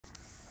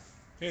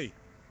Hey,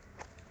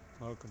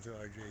 welcome to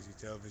RJZ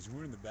Television.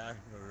 We're in the back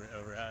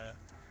of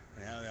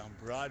an alley on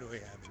Broadway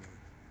Avenue,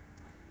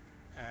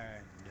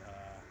 and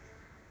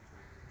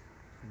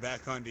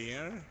back on the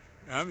air.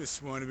 I'm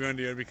just want to be on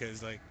the air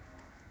because,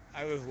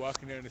 I was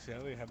walking down this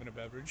alley having a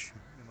beverage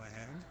in my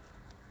hand,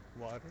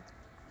 water,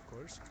 of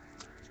course,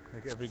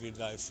 like every good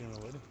live streamer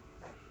would.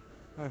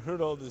 I heard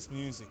all this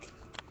music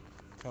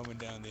coming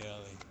down the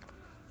alley,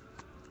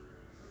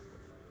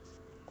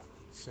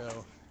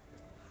 so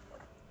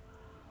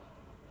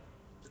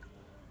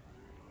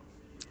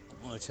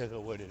I want to check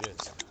out what it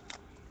is.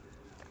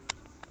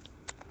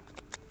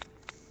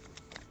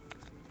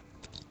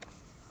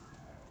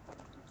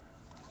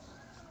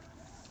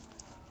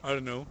 I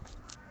don't know,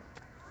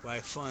 but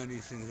I find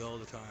these things all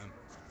the time.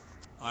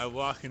 I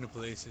walk into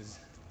places.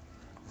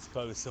 It's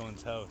probably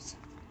someone's house.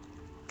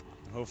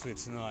 Hopefully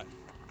it's not.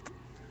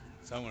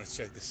 So I want to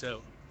check this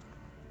out.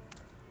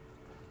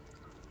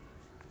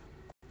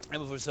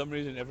 And for some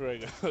reason, everywhere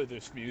I go,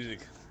 there's music.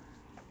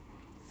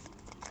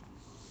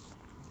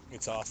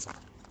 It's awesome.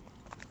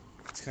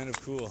 It's kind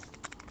of cool.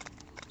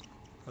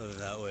 Put it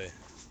that way.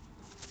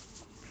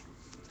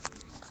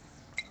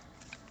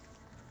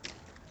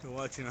 You're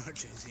watching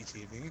RJC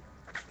TV.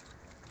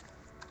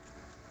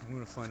 I'm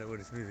gonna find out where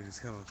this music is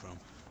coming from.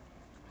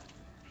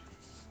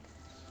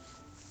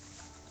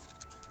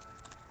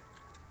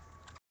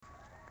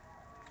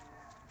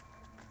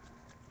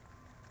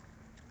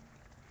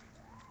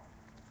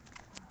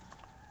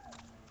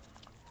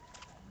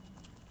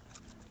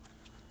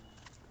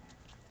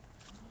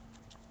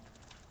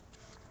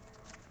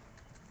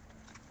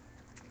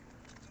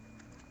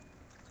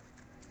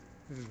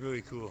 This is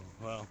really cool.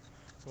 Well,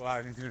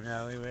 walking through an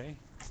alleyway.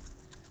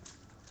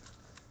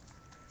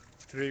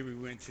 Today we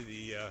went to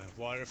the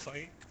water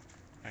fight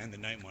and the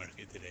night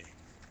market today.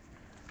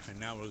 And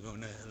now we're going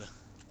to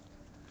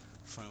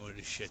find where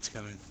this shit's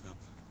coming from.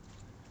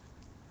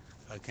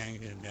 I can't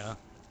get him down.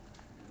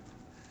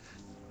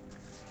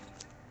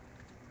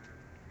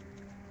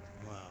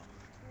 Wow.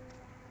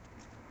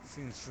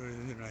 Seems further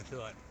than I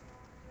thought.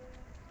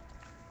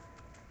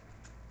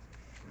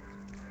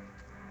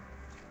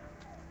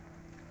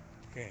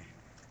 Okay.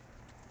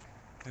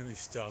 Let me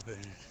stop it.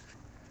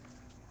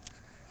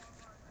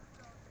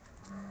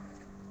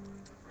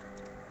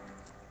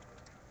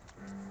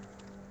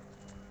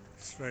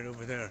 It's right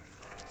over there.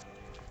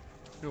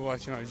 You're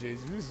watching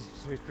RJ's. This is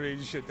the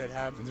crazy shit that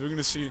happens. We're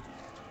gonna see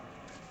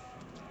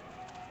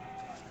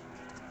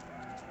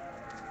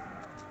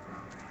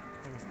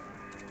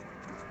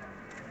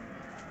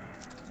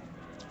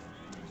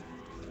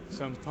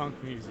some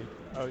punk music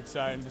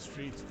outside in the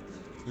streets,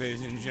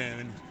 ladies and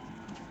gentlemen.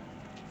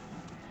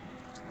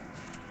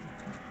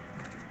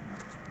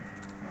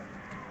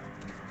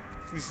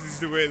 This is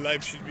the way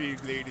life should be,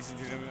 ladies and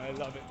gentlemen. I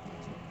love it.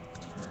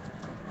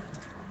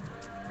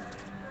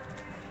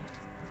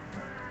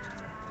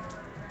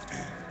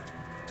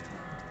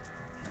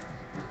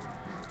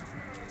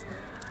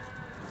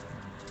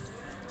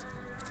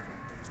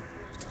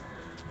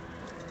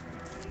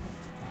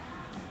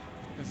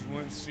 There's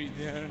one street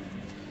there.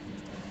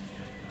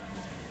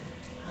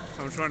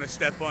 I'm trying to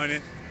step on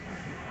it.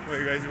 While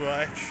you guys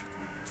watch.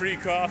 Free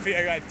coffee.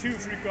 I got 2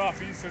 free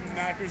coffees from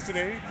Knackers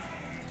today.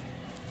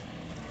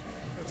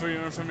 For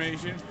your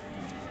information.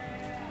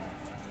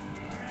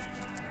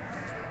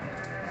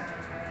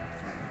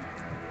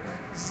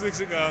 This looks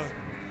like a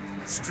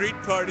street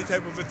party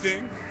type of a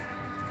thing.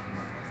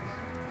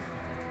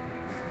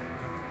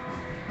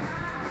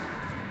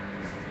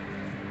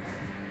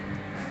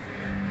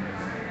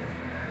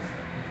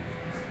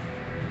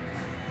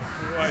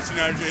 You're watching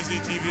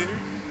RJC TV.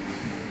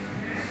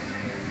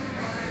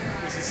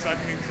 This is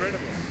fucking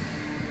incredible.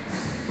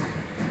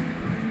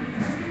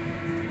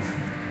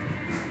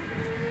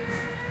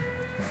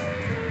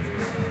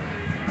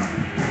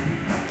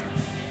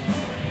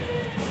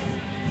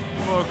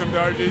 Welcome to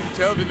RJC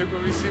Television. Look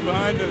what we see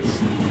behind us.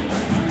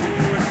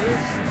 What's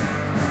this?